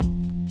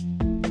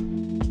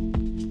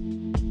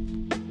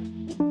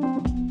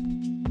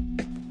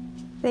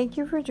Thank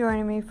you for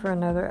joining me for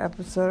another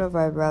episode of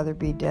I'd Rather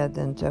Be Dead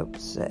Than Dope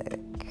Sick.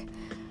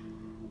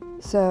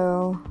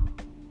 So,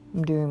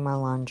 I'm doing my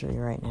laundry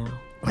right now.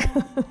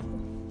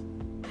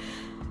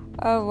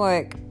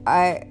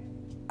 I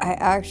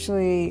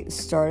actually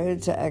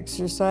started to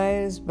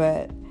exercise,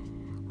 but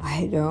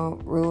I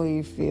don't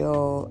really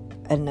feel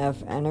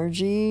enough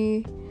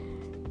energy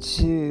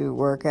to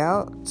work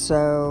out.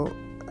 So,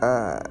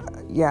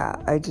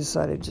 I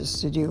decided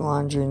just to do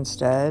laundry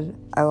instead.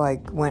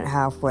 I went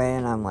halfway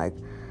and I'm like,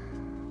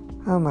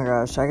 oh my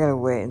gosh, I gotta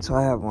wait until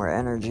I have more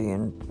energy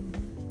and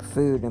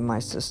food in my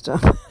system.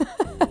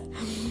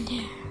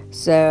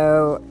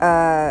 So,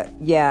 I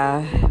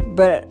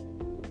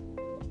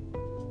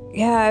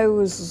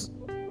was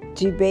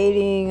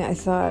debating. I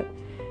thought,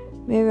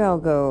 maybe I'll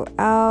go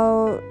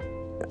out.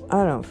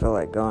 I don't feel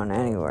like going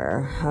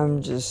anywhere.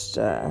 I'm just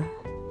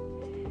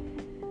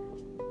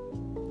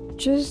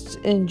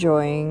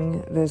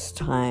enjoying this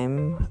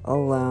time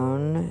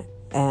alone,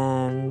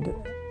 and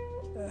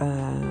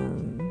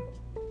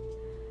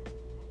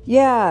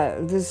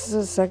this is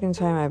the second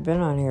time I've been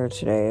on here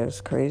today. It's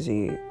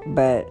crazy,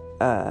 but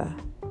I've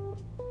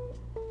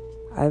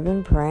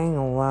been praying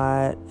a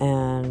lot,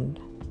 and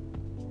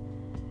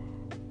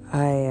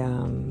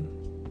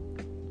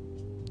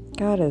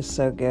God is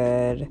so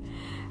good.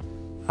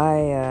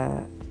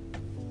 I've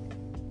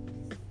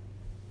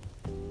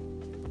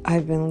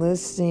been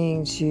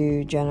listening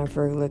to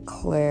Jennifer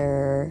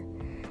LeClaire,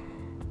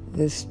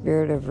 The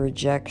Spirit of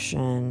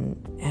Rejection,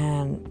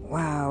 and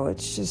wow,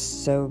 it's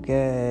just so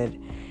good.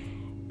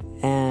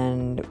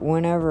 And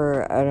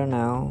whenever, I don't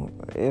know,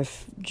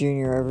 if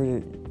Junior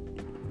ever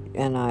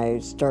and I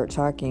start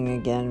talking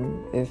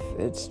again, if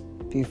it's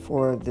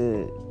before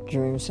the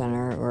Dream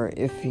Center, or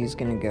if he's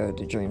going to go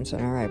to the Dream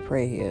Center, I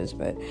pray he is,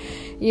 but,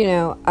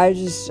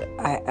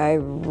 I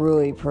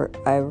really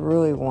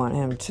want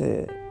him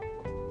to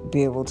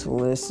be able to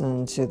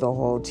listen to the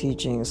whole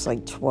teaching. It's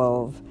like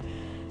 12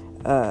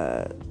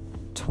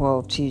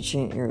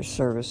 teaching your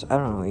service. I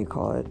don't know what you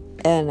call it.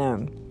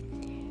 And,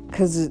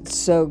 because it's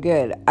so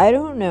good. I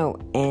don't know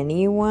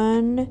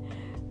anyone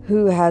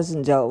who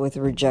hasn't dealt with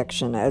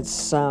rejection at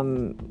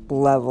some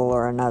level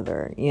or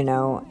another,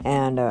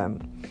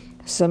 and,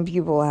 some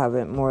people have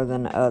it more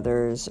than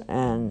others,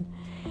 and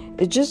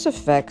it just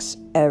affects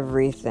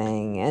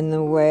everything. And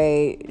the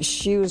way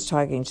she was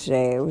talking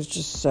today, it was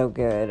just so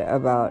good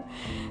about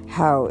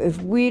how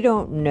if we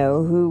don't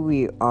know who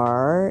we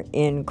are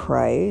in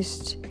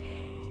Christ,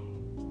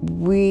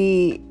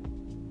 we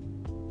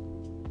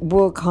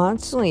will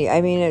constantly,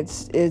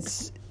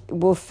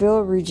 we'll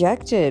feel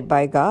rejected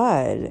by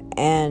God.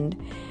 And,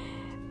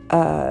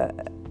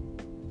 and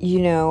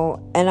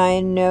I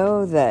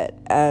know that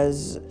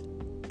as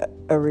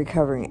a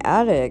recovering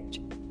addict,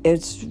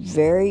 it's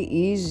very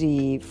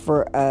easy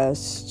for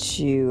us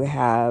to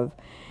have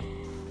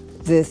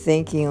the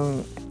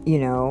thinking,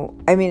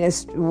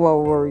 it's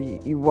while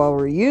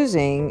we're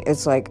using,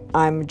 it's like,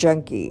 I'm a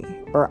junkie,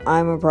 or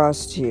I'm a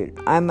prostitute,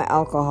 I'm an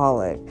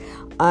alcoholic,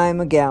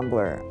 I'm a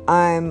gambler,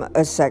 I'm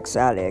a sex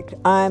addict,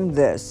 I'm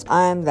this,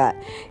 I'm that,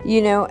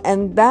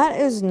 and that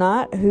is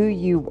not who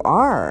you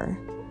are.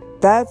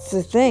 That's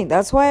the thing.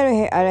 That's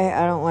why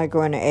I don't like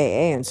going to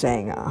AA and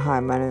saying, hi,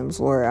 my name's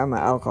Lori, I'm an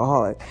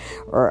alcoholic,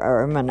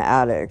 or I'm an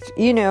addict.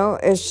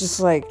 It's just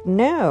like,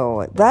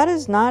 no, that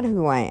is not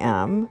who I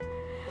am.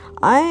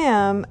 I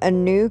am a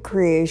new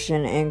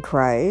creation in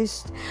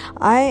Christ.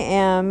 I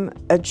am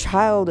a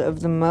child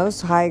of the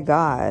Most High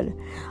God.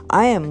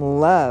 I am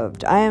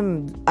loved. I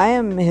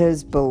am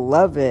His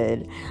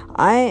beloved.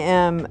 I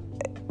am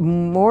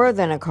more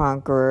than a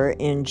conqueror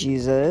in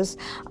Jesus.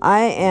 I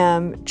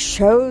am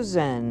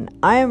chosen.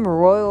 I am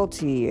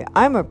royalty.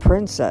 I'm a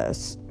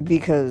princess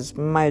because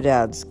my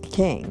dad's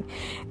king.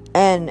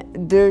 And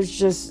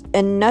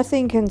and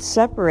nothing can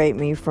separate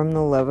me from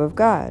the love of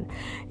God.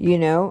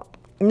 No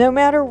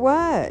matter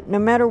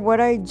what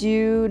I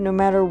do, no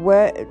matter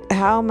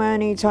how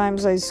many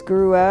times I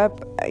screw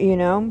up,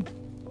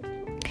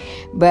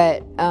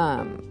 But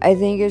I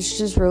think it's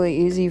just really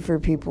easy for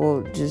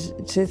people just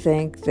to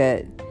think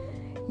that,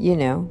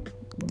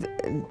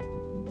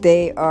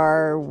 they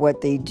are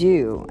what they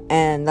do.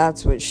 And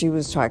that's what she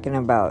was talking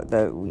about,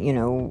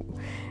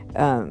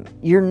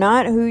 you're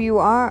not who you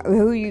are,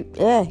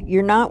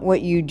 you're not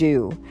what you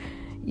do,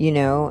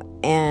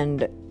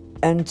 and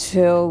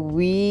until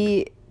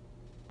we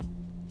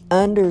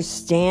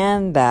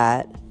understand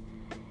that,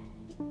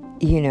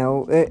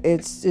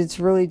 it's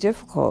really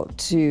difficult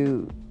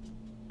to,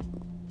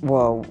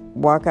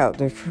 walk out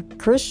the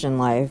Christian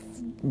life,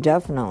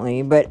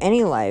 definitely, but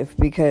any life,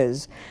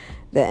 because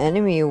the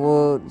enemy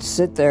will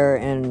sit there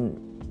and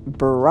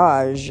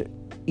barrage,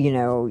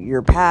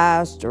 your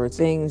past or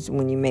things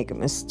when you make a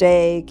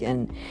mistake,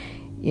 and,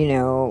 it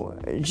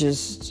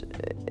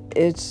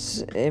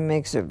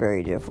makes it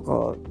very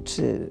difficult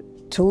to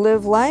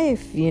live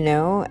life,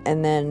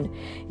 and then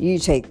you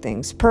take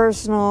things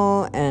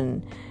personal,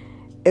 and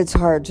it's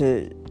hard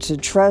to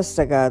trust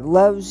that God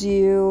loves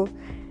you.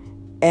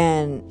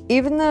 And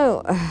even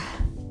though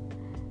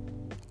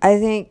I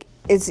think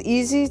it's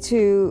easy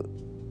to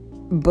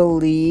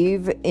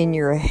believe in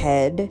your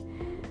head.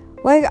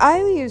 Like,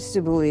 I used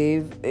to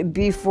believe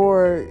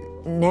before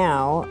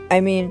now.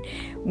 I mean,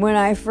 when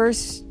I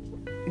first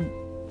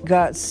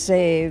got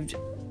saved,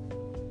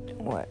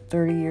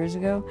 30 years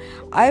ago,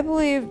 I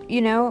believed,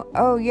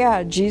 oh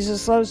yeah,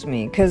 Jesus loves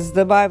me, because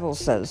the Bible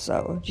says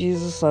so.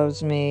 Jesus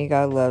loves me,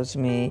 God loves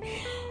me.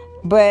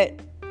 But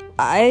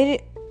I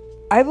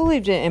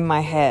believed it in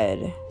my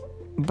head,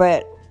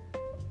 but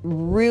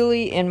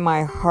really in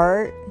my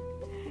heart,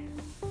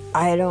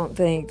 I don't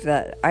think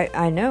that,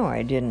 I know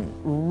I didn't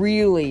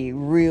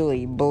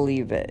really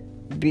believe it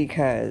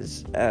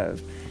because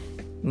of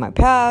my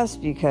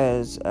past,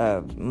 because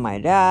of my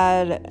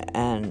dad,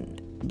 and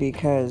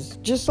because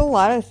just a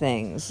lot of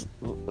things,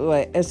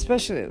 like,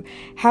 especially,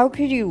 how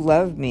could you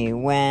love me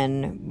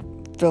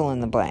when fill in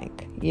the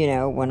blank,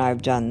 when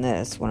I've done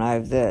this, when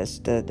I've this,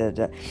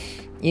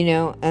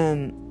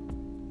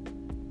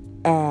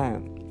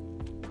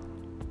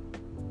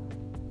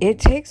 it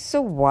takes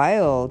a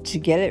while to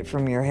get it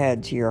from your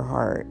head to your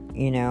heart,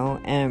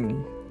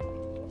 and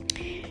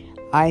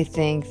I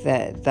think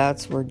that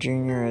that's where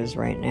Junior is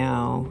right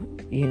now.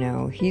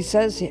 He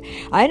says,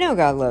 I know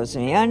God loves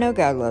me,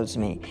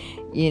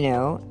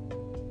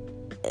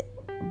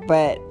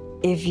 but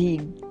if he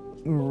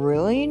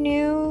really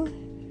knew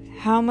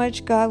how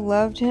much God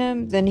loved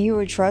him, then he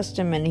would trust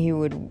him and he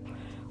would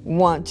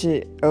want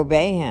to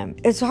obey him.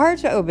 It's hard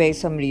to obey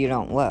somebody you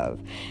don't love,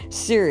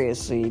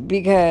 seriously,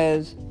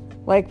 because,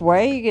 like, why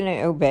are you going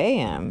to obey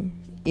him?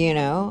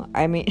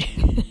 I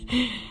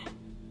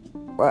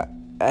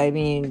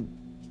mean,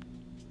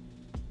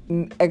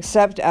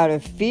 except out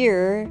of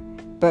fear,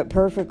 but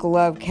perfect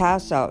love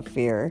casts out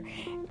fear.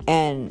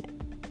 And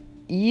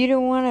you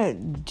don't want to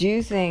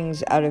do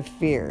things out of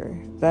fear.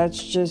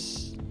 That's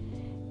just,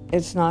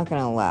 it's not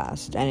going to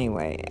last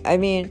anyway. I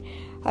mean,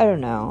 I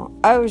don't know.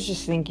 I was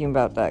just thinking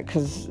about that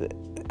because,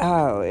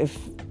 if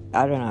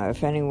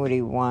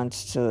anybody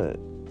wants to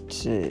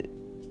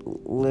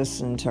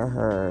listen to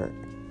her,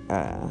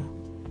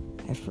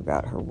 I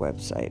forgot her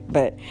website,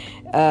 but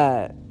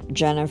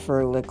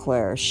Jennifer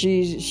LeClaire,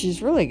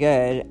 she's really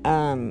good.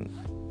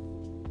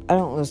 I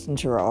don't listen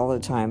to her all the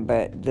time,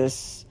 but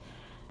this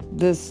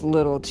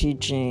little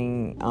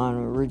teaching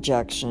on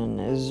rejection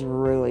is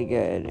really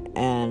good.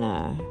 And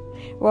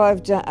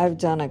I've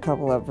done a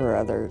couple of her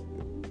other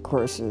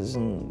courses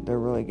and they're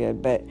really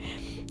good, but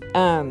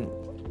I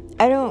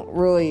don't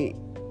really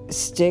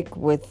stick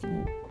with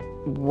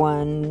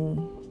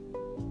one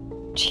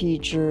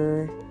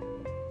teacher.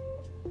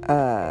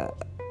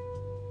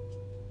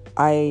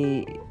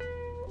 I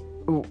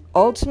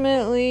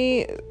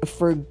ultimately,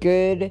 for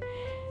good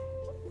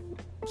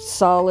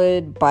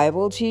solid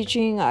Bible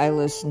teaching, I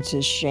listen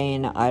to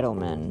Shane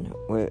Idleman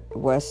with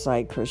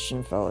Westside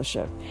Christian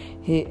Fellowship.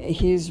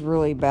 He's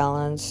really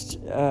balanced,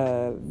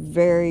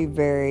 very,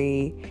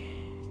 very,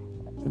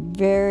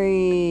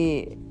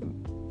 very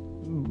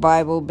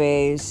Bible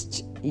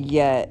based,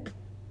 yet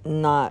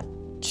not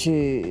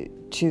to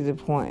the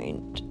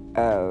point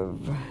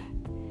of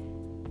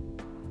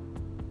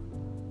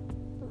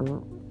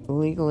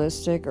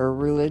legalistic or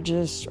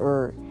religious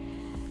or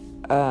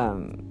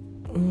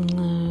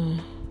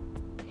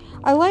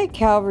I like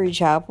Calvary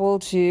Chapel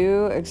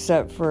too,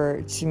 except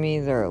for, to me,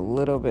 they're a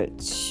little bit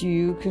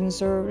too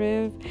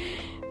conservative,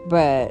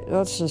 but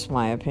that's just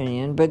my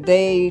opinion. But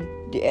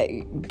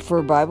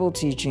for Bible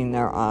teaching,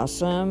 they're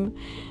awesome,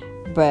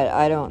 but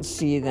I don't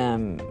see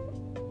them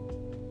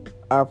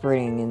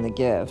operating in the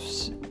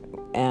gifts,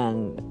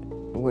 and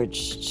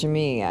which to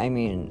me, I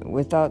mean,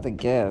 without the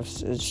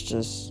gifts, it's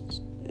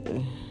just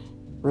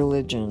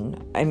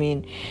religion. I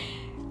mean,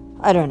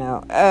 I don't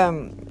know.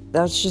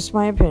 That's just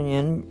my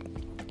opinion.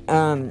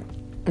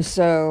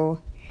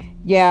 So,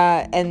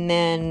 yeah, and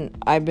then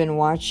I've been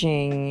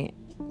watching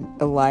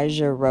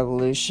Elijah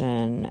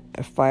Revolution,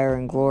 Fire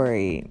and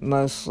Glory,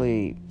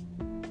 mostly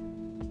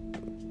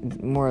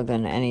more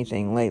than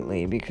anything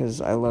lately,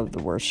 because I love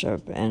the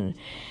worship, and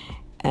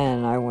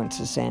I went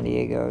to San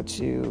Diego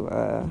to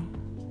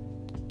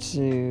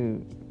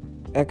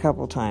a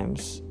couple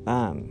times.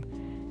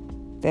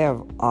 They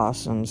have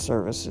awesome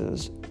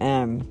services,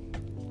 and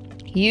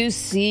you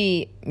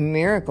see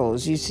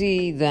miracles. You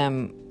see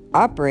them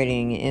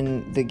operating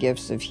in the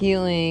gifts of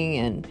healing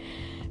and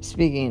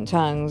speaking in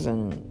tongues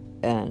and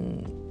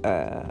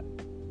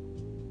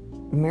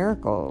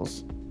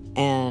miracles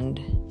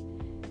and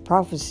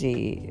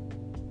prophecy.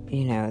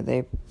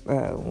 They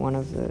one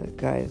of the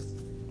guys,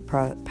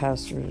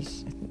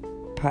 pastors,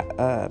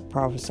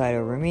 prophesied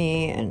over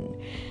me, and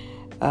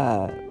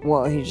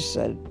he just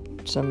said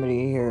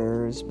somebody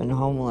here has been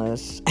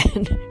homeless,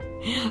 and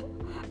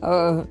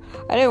I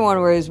didn't want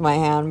to raise my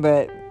hand,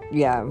 but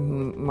yeah,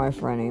 my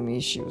friend Amy,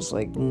 she was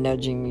like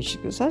nudging me. She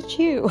goes, "That's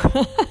you."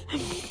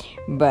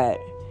 But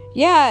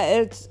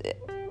yeah,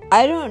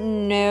 I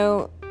don't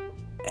know.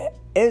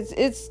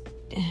 It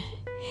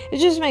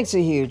just makes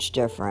a huge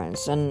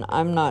difference, and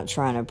I'm not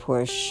trying to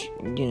push,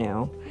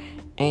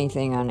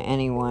 anything on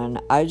anyone.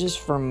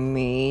 For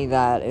me,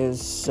 that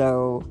is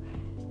so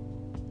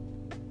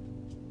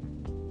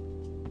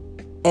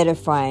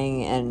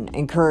edifying and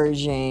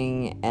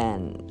encouraging,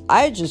 and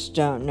I just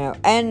don't know.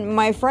 And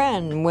my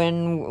friend,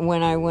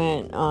 when I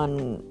went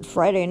on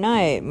Friday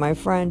night, my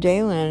friend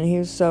Dalen, he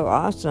was so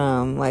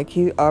awesome. Like,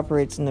 he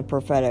operates in the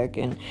prophetic,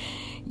 and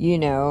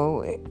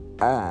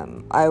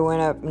I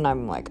went up and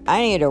I'm like,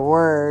 I need a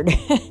word.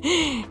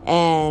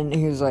 And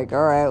he was like,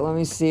 all right, let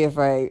me see if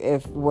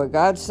what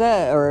God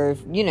said, or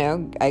if,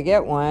 I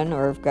get one,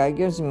 or if God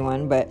gives me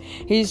one. But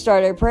he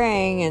started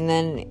praying, and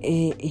then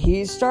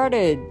he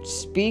started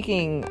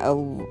speaking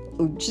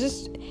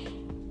just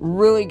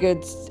really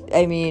good,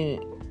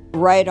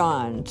 right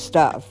on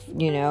stuff,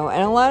 and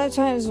a lot of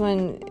times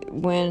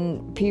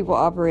when people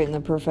operate in the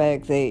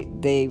prophetic,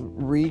 they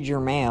read your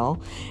mail,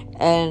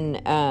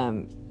 and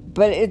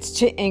but it's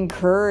to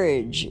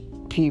encourage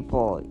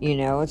people,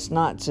 it's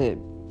not to,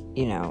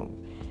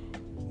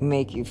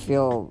 make you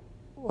feel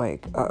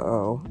like,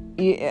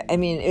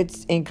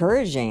 it's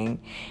encouraging,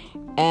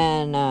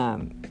 and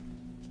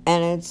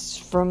it's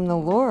from the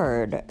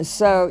Lord.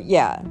 So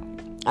yeah,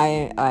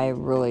 I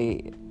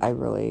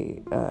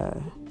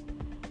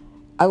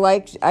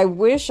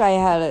wish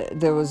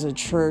there was a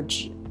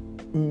church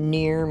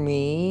near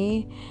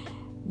me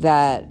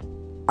that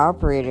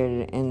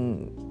operated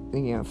in,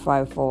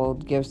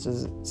 fivefold gifts of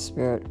the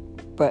Spirit,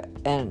 but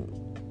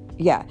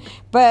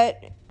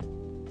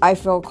I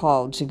feel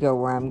called to go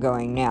where I'm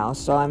going now,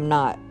 so I'm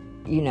not,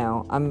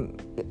 I'm,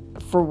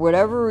 for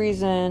whatever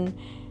reason,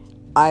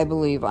 I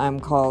believe I'm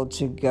called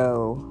to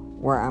go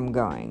where I'm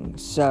going,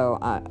 so,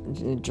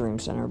 the Dream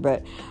Center,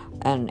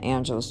 and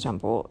Angel's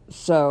Temple,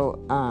 so,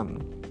 a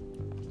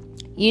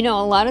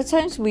lot of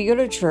times we go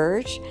to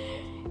church,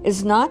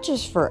 it's not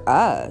just for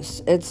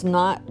us, it's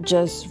not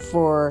just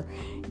for,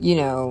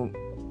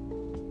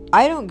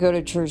 I don't go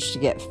to church to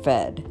get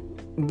fed,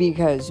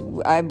 because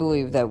I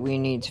believe that we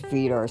need to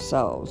feed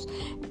ourselves,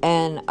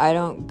 and I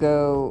don't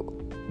go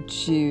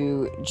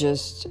to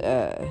just,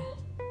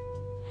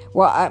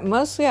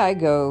 mostly I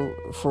go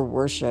for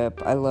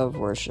worship. I love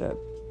worship.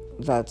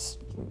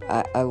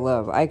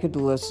 I could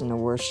listen to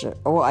worship.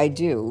 Well, I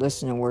do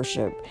listen to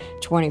worship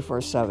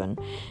 24/7,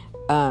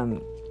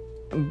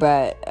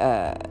 but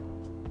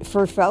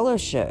for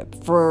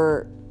fellowship,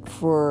 for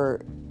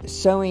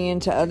sowing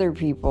into other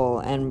people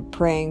and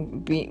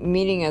praying,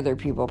 meeting other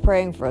people,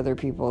 praying for other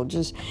people,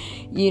 just,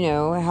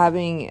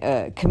 having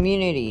a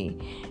community,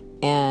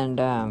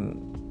 and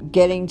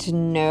getting to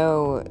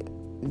know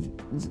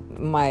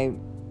my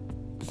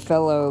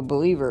fellow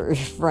believer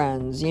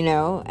friends,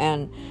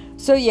 and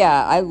so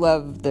yeah, I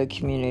love the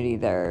community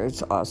there.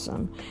 It's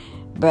awesome.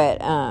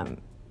 But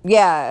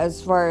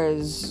as far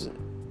as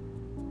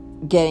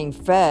getting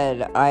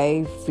fed,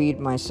 I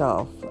feed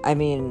myself.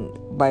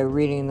 By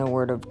reading the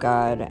Word of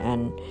God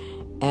and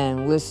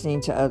listening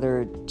to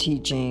other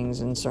teachings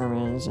and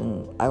sermons.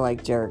 And I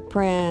like Derek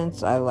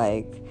Prince. I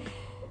like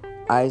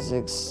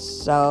Isaac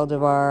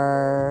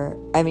Saldivar.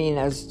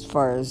 As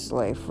far as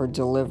like for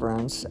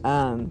deliverance.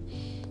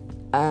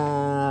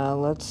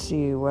 Let's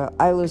see. Well,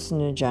 I listen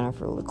to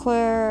Jennifer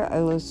LeClaire.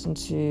 I listen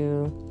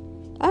to,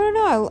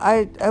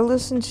 I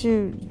listen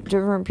to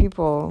different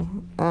people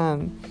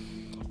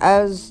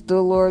as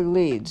the Lord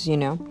leads,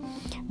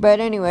 But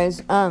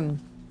anyways,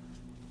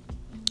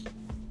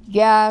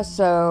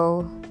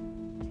 so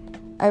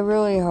I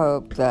really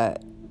hope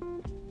that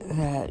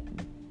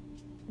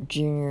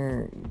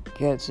Junior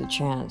gets a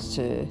chance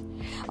to.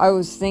 I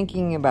was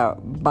thinking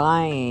about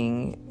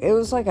buying. It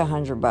was like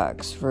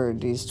 $100 for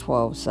these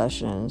 12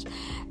 sessions,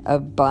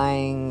 of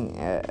buying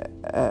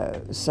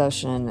a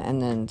session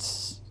and then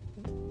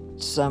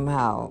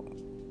somehow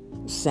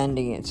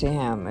sending it to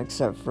him.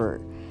 Except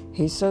for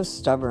he's so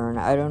stubborn.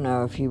 I don't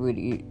know if he would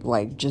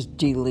just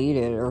delete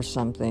it or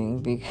something,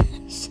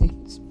 because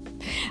he's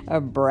a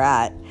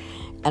brat,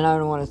 and I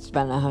don't want to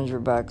spend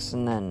 $100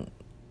 and then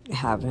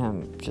have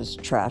him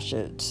just trash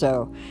it.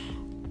 So,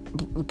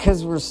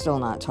 because we're still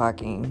not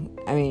talking.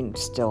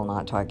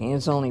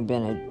 It's only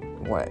been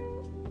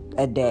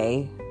a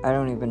day. I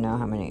don't even know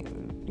how many.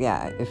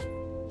 Yeah,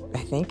 I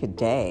think a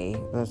day.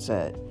 That's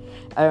it.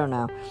 I don't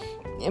know.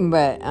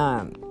 But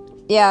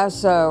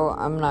so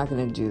I'm not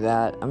gonna do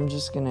that. I'm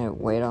just gonna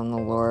wait on the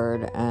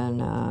Lord.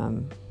 And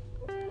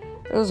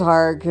it was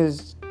hard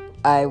because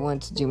I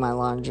went to do my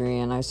laundry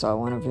and I saw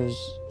one of his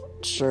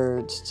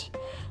shirts.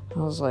 I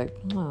was like,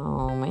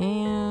 oh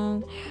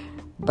man.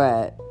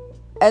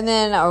 And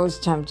then I was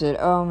tempted,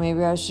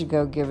 maybe I should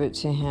go give it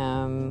to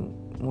him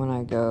when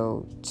I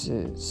go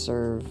to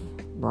serve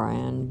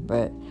Brian.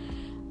 But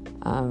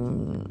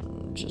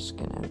I'm just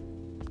gonna,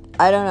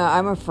 I don't know,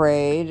 I'm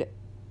afraid,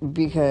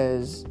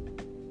 because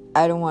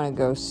I don't want to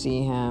go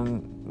see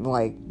him,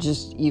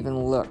 just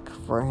even look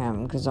for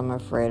him, because I'm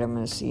afraid I'm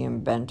going to see him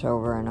bent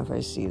over, and if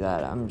I see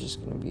that, I'm just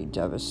going to be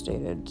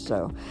devastated.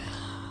 So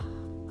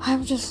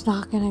I'm just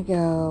not going to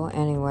go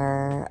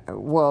anywhere,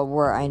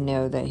 where I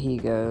know that he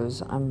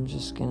goes. I'm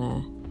just going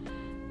to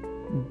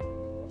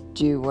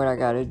do what I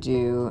got to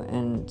do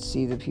and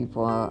see the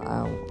people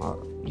I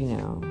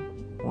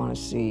want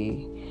to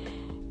see,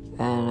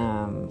 and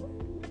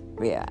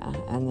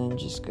and then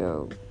just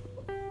go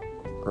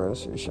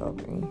grocery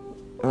shopping.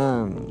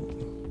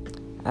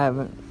 I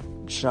haven't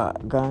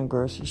gone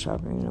grocery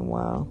shopping in a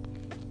while.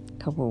 A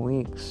couple of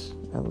weeks,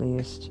 at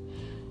least.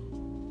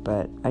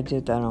 But I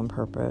did that on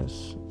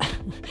purpose.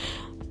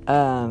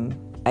 I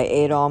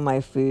ate all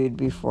my food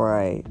before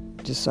I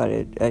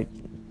decided...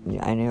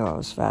 I knew I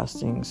was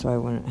fasting, so I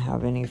wouldn't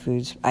have any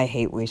foods. I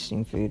hate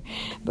wasting food,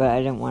 but I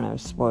didn't want to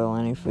spoil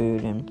any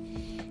food.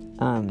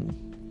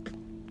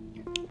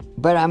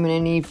 But I'm gonna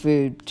need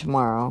food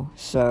tomorrow,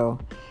 so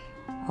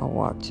I'll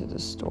walk to the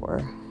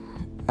store.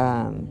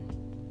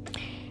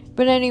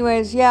 But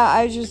anyways, yeah,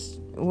 I just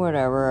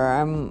whatever.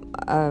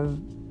 I've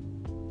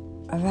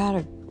had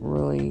a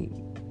really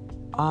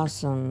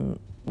awesome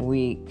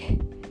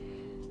week.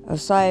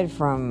 Aside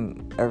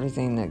from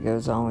everything that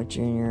goes on with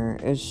Junior,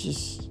 it's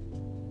just,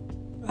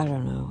 I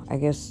don't know. I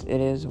guess it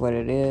is what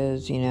it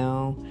is, you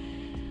know.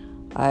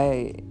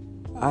 I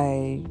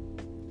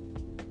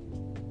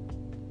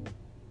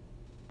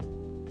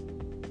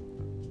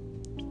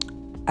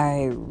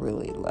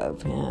really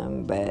love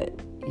him, but,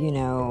 you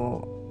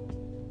know,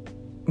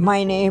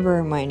 my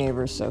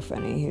neighbor's so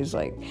funny. He's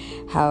like,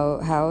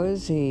 how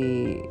is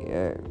he,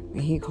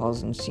 he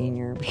calls him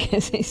senior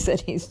because he said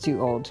he's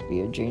too old to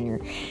be a junior.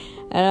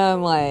 And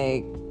I'm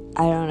like,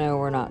 I don't know,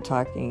 we're not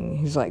talking.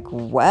 He's like,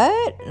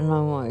 what? And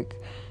I'm like,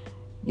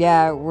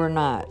 yeah, we're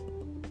not.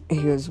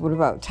 He goes, what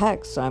about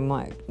text? I'm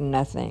like,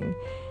 nothing.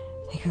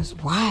 He goes,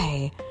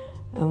 why?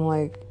 I'm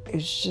like,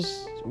 it's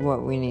just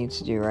what we need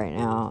to do right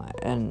now,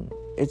 and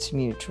it's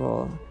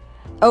mutual.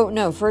 Oh,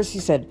 no, first he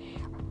said,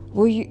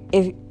 well,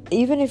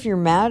 even if you're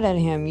mad at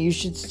him, you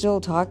should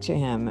still talk to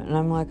him. And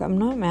I'm like, I'm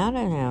not mad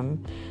at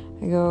him.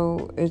 I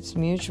go, it's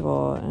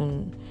mutual.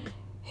 And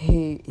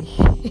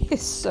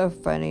he's so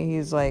funny.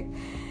 He's like,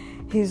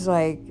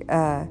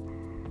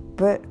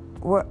 but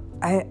what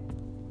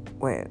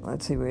wait,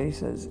 let's see what he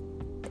says.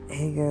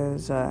 He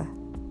goes,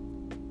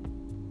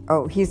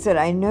 he said,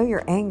 I know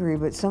you're angry,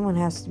 but someone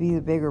has to be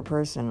the bigger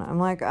person. I'm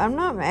like, I'm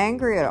not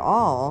angry at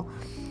all.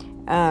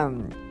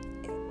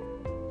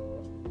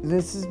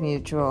 This is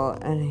mutual.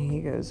 And he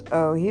goes,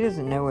 oh, he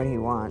doesn't know what he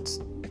wants.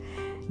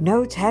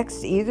 No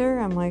text either?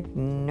 I'm like,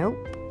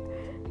 nope.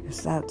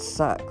 Because that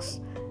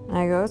sucks. And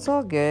I go, it's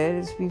all good.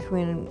 It's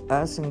between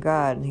us and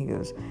God. And he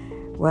goes,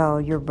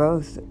 well, you're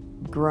both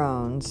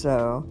grown,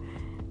 so...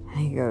 And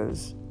he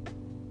goes,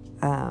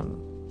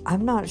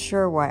 I'm not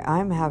sure why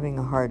I'm having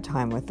a hard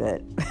time with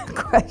it.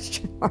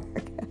 Question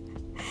mark.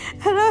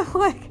 And I'm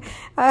like,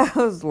 I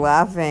was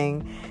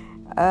laughing.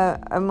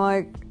 I'm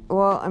like,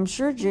 well, I'm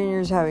sure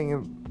Junior's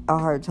having a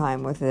hard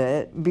time with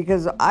it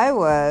because I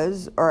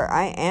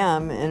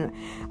am, and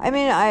I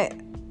mean, I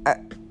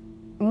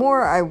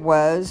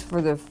was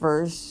for the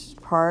first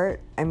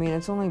part. I mean,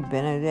 it's only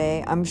been a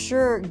day. I'm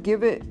sure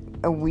give it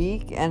a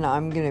week and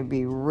I'm gonna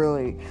be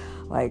really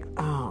like,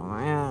 oh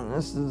man,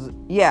 this is,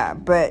 yeah,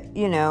 but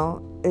you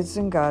know, it's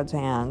in God's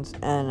hands,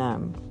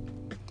 and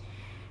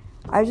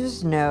I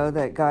just know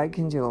that God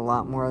can do a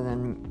lot more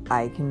than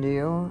I can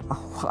do, a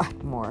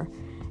lot more.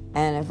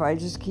 And if I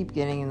just keep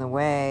getting in the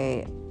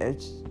way,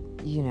 it's,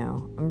 you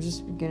know, I'm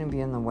just going to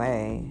be in the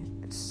way.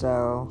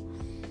 So,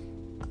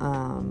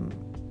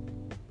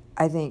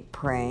 I think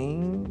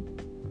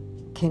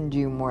praying can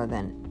do more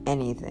than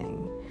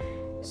anything.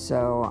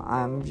 So,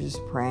 I'm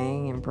just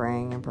praying and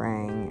praying and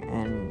praying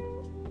and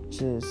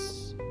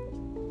just,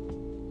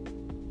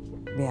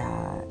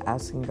 yeah,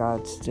 asking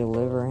God to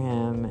deliver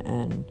him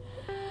and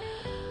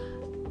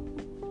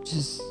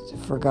just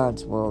for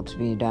God's will to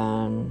be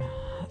done.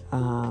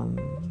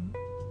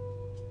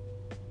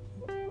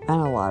 And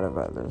a lot of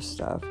other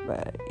stuff,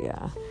 but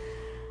yeah.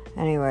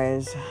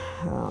 Anyways,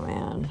 oh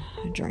man,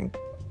 I drank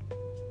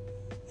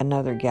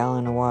another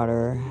gallon of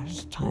water.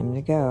 It's time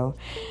to go.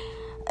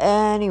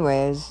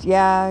 Anyways,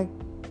 yeah,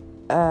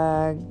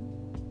 I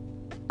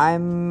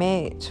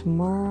may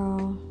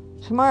tomorrow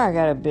I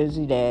got a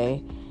busy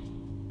day.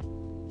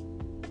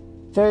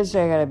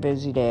 Thursday I got a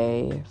busy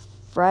day.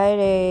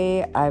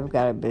 Friday I've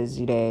got a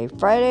busy day.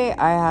 Friday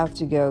I have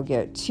to go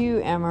get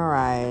 2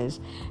 MRIs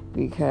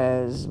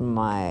because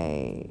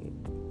my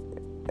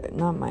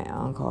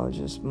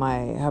oncologist, my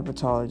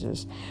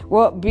hepatologist,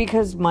 well,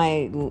 because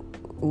my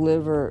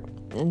liver,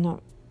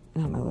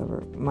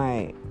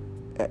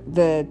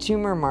 the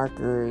tumor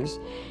markers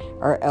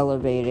are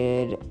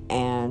elevated,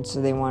 and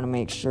so they want to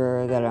make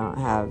sure that I don't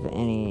have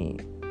any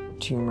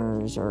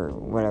tumors or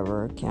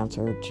whatever,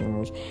 cancer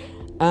tumors.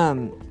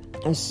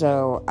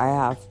 So I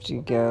have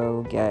to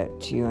go get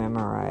 2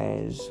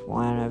 MRIs,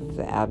 one of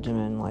the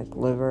abdomen, like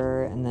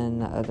liver, and then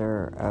the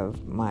other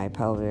of my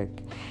pelvic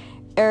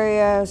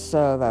area.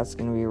 So that's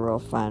going to be real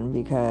fun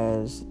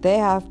because they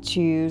have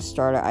to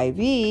start an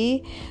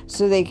IV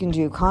so they can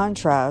do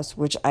contrast,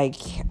 which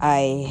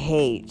I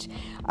hate.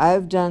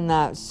 I've done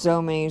that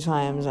so many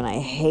times, and I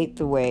hate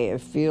the way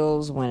it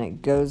feels when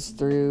it goes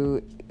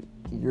through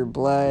your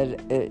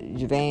blood,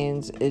 your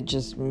veins. It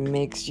just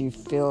makes you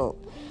feel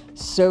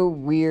so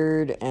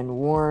weird and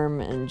warm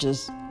and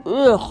just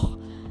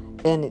ugh,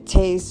 and it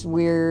tastes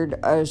weird.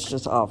 It's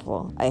just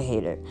awful. I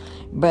hate it.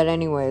 But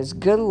anyways,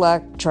 good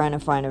luck trying to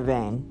find a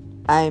vein.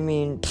 I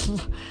mean,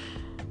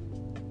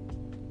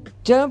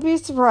 don't be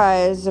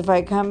surprised if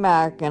I come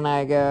back and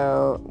I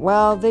go,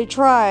 well, they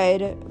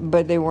tried,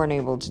 but they weren't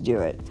able to do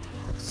it.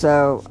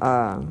 So,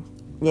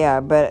 yeah,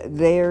 but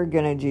they're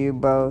going to do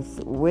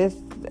both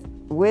with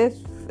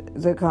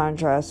the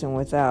contrast and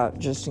without,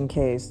 just in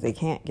case they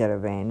can't get a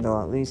vein.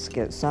 They'll at least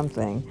get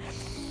something.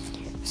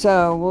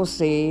 So we'll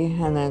see.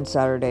 And then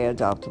Saturday,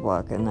 adopt a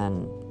block, and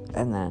then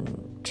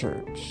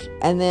church.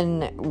 And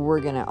then we're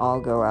going to all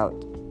go out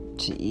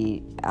to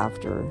eat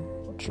after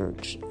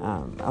church,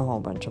 a whole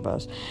bunch of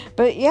us.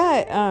 But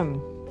yeah,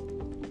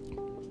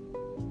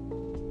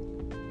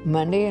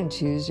 Monday and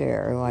Tuesday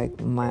are like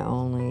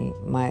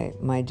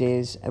my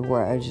days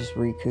where I just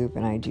recoup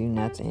and I do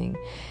nothing.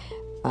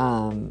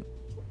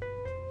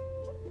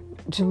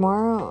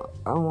 Tomorrow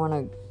I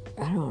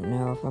don't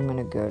know if I'm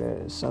gonna go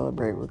to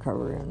Celebrate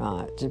Recovery or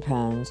not.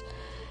 Depends.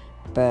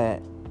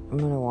 But I'm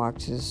gonna walk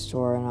to the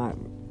store, and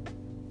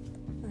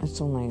it's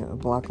only a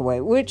block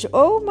away. Which,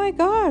 oh my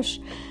gosh,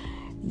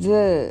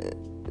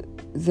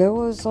 there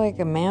was like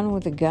a man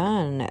with a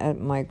gun at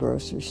my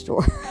grocery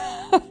store.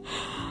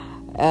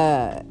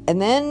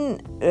 And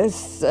then it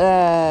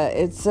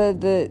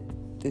said that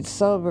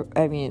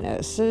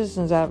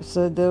Citizens app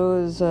said there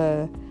was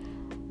a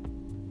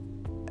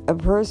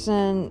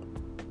person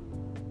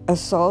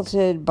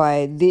assaulted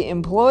by the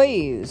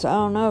employees. I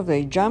don't know if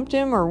they jumped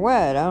him or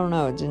what. I don't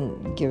know. It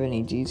didn't give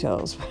any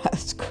details, but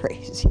that's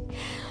crazy.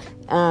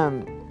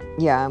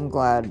 Yeah, I'm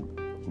glad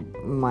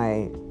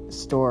my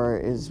store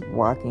is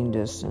walking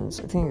distance.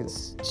 I think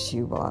it's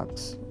 2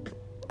 blocks.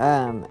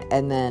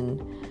 And then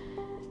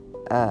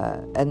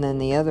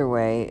the other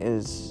way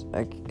is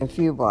a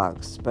few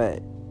blocks.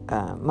 But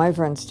my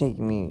friend's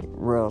taking me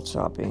real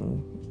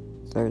shopping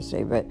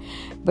Thursday.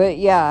 But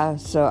yeah,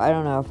 so I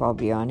don't know if I'll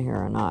be on here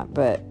or not.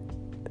 But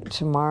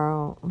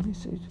tomorrow, let me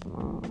see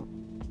tomorrow.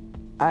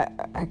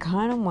 I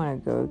kind of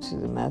want to go to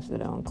the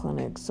methadone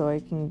clinic so I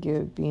can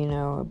give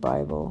Bino a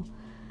Bible.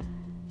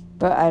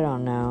 But I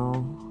don't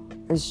know.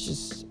 It's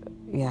just,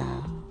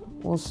 yeah,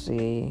 we'll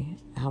see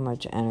how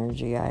much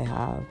energy I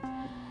have.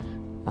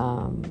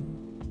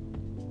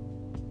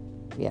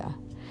 Yeah.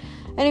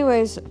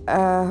 Anyways,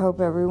 I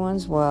hope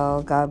everyone's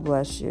well. God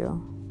bless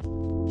you.